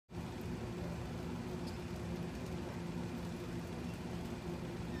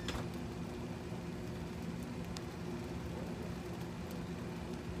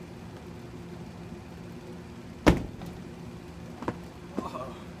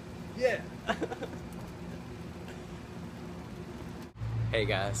Yeah. Hey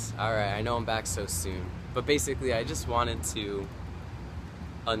guys, alright, I know I'm back so soon, but basically I just wanted to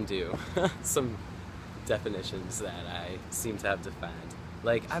undo some definitions that I seem to have defined.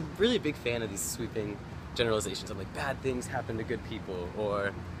 Like, I'm really a big fan of these sweeping generalizations of like, bad things happen to good people,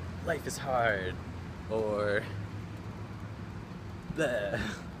 or life is hard, or bleh.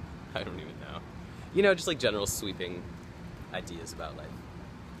 I don't even know. You know, just like general sweeping ideas about life.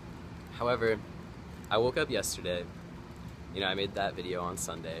 However, I woke up yesterday. You know, I made that video on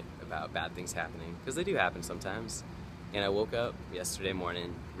Sunday about bad things happening, because they do happen sometimes. And I woke up yesterday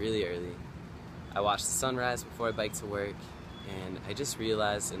morning really early. I watched the sunrise before I biked to work, and I just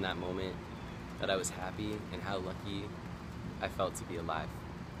realized in that moment that I was happy and how lucky I felt to be alive.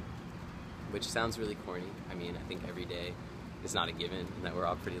 Which sounds really corny. I mean, I think every day is not a given, and that we're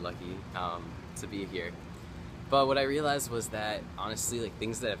all pretty lucky to be here. But what I realized was that, honestly, like,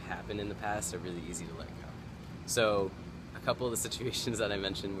 things that have happened in the past are really easy to let go. So, a couple of the situations that I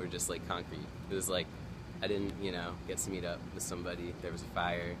mentioned were just like concrete. It was like, I didn't, you know, get to meet up with somebody, there was a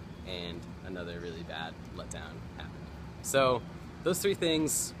fire, and another really bad letdown happened. So, those three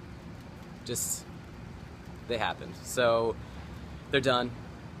things, just, they happened. So, they're done.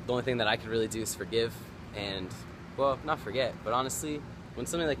 The only thing that I could really do is forgive, and, well, not forget, but honestly, when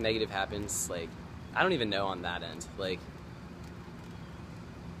something like negative happens, like, I don't even know on that end, like,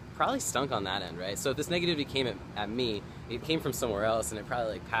 probably stunk on that end, right? So if this negativity came at me, it came from somewhere else, and it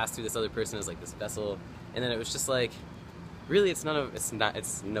probably like passed through this other person as like this vessel, and then it was just like, really, it's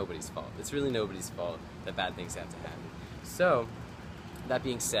nobody's fault. It's really nobody's fault that bad things have to happen. So, that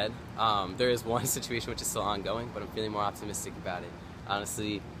being said, there is one situation which is still ongoing, but I'm feeling more optimistic about it.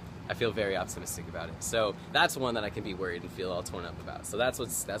 Honestly, I feel very optimistic about it. So that's one that I can be worried and feel all torn up about. So that's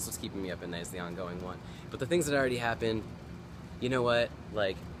what's keeping me up at night, is the ongoing one. But the things that already happened, you know what?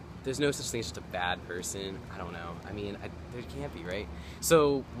 Like, there's no such thing as just a bad person. I don't know. I mean, there can't be, right?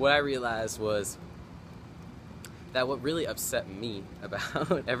 So what I realized was that what really upset me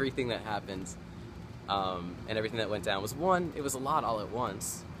about everything that happened and everything that went down was, one, it was a lot all at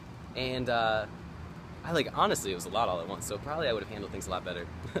once. And honestly, it was a lot all at once. So probably I would have handled things a lot better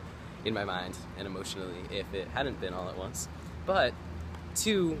in my mind and emotionally if it hadn't been all at once. But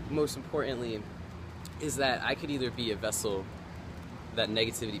two, most importantly, is that I could either be a vessel that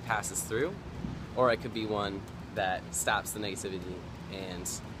negativity passes through, or I could be one that stops the negativity and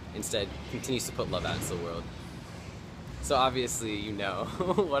instead continues to put love out into the world. So obviously, you know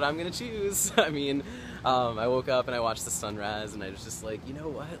what I'm gonna choose. I mean, I woke up and I watched the sunrise, and I was just like, you know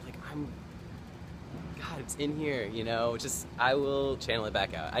what? Like, God, it's in here, you know? Just, I will channel it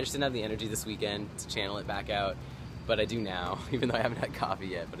back out. I just didn't have the energy this weekend to channel it back out, but I do now, even though I haven't had coffee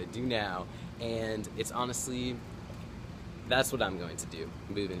yet, but I do now. And it's honestly, that's what I'm going to do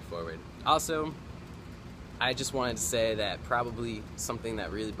moving forward. Also, I just wanted to say that probably something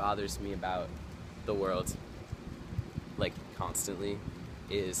that really bothers me about the world, like, constantly,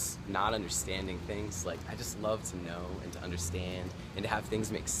 is not understanding things. Like, I just love to know and to understand and to have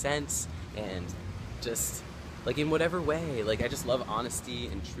things make sense, and just, like, in whatever way. Like, I just love honesty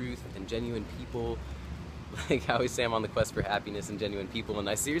and truth and genuine people. Like, I always say, I'm on the quest for happiness and genuine people, and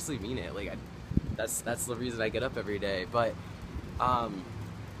I seriously mean it. Like, that's the reason I get up every day. But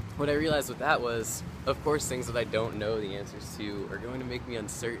what I realized with that was, of course, things that I don't know the answers to are going to make me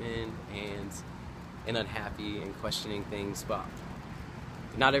uncertain and unhappy and questioning things. But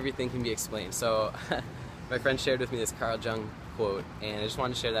not everything can be explained. So my friend shared with me this Carl Jung quote, and I just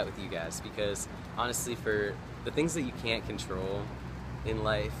wanted to share that with you guys, because honestly, for the things that you can't control in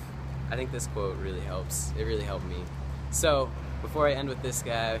life, I think this quote really helps. It really helped me. So before I end with this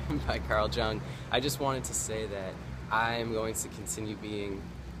guy by Carl Jung, I just wanted to say that I'm going to continue being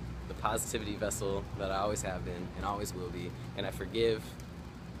the positivity vessel that I always have been and always will be, and I forgive,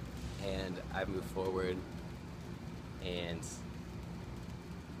 and I move forward, and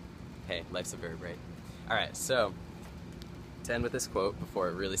hey, life's a verb, right? Alright, so to end with this quote before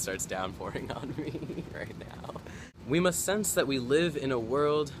it really starts downpouring on me right now. We must sense that we live in a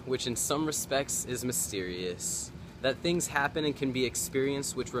world which in some respects is mysterious, that things happen and can be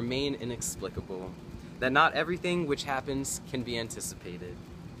experienced which remain inexplicable, that not everything which happens can be anticipated.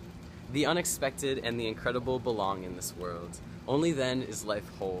 The unexpected and the incredible belong in this world. Only then is life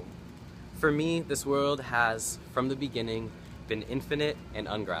whole. For me, this world has, from the beginning, been infinite and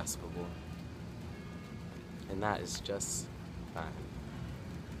ungraspable. And that is just fine.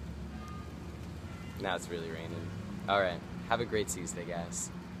 Now it's really raining. Alright, have a great Tuesday, guys.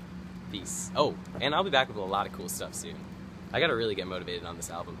 Peace. Oh, and I'll be back with a lot of cool stuff soon. I gotta really get motivated on this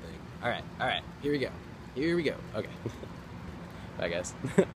album thing. Alright, here we go. Okay. Bye, guys.